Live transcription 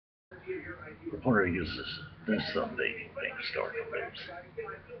Reporter uses this Sunday historical news.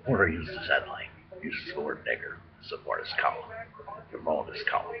 Reporter uses headline, uses the word nigger to support his column, to promote his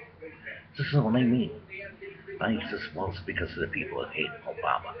column. This is what I mean. I think this was because of the people that hate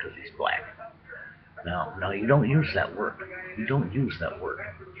Obama because he's black. Now you don't use that word. You don't use that word.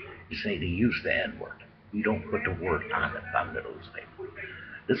 You say to use the N word. You don't put the word on it on the newspaper.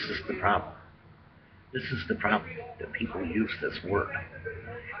 This is the problem. This is the problem, that people use this word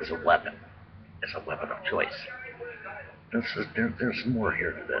as a weapon of choice. There's more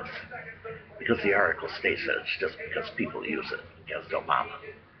here to this. Because the article states that it's just because people use it against Obama,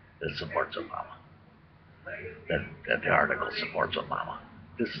 that it supports Obama. That the article supports Obama.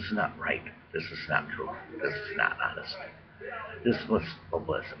 This is not right. This is not true. This is not honest. This was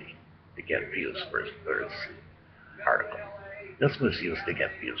publicity to get views for his article. This was used to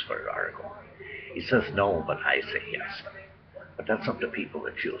get views for his article. He says no, but I say yes. But that's up to people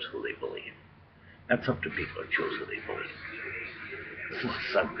to choose who they believe. That's up to people to choose who they believe. This is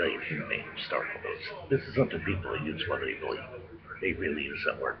Sunday Humane Historical News. This is up to people to use what they believe. They really use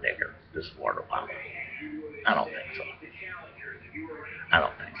that word nigger to support Obama. I don't think so. I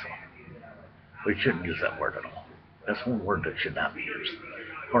don't think so. We shouldn't use that word at all. That's one word that should not be used.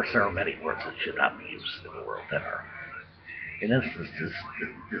 Of course, there are many words that should not be used in the world that are. And this is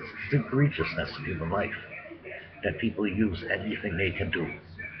the egregiousness of human life, that people use anything they can do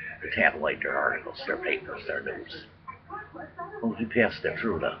to tabloid their articles, their papers, their news. Well, he passed it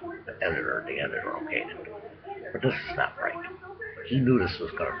through the editor, the editor okayed it. But this is not right. He knew this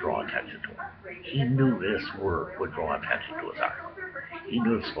was going to draw attention to him. He knew this word would draw attention to his article. He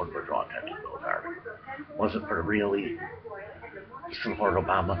knew this word would draw attention to his article. Was it for really support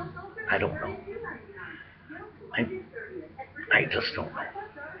Obama? I don't know. I just don't know.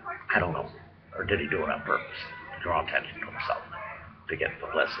 I don't know. Or did he do it on purpose to draw attention to himself, to get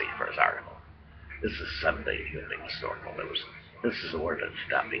publicity for his article? This is Sunday Evening Historical News. This is a word that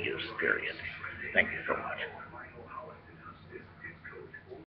should not be used, period. Thank you so much.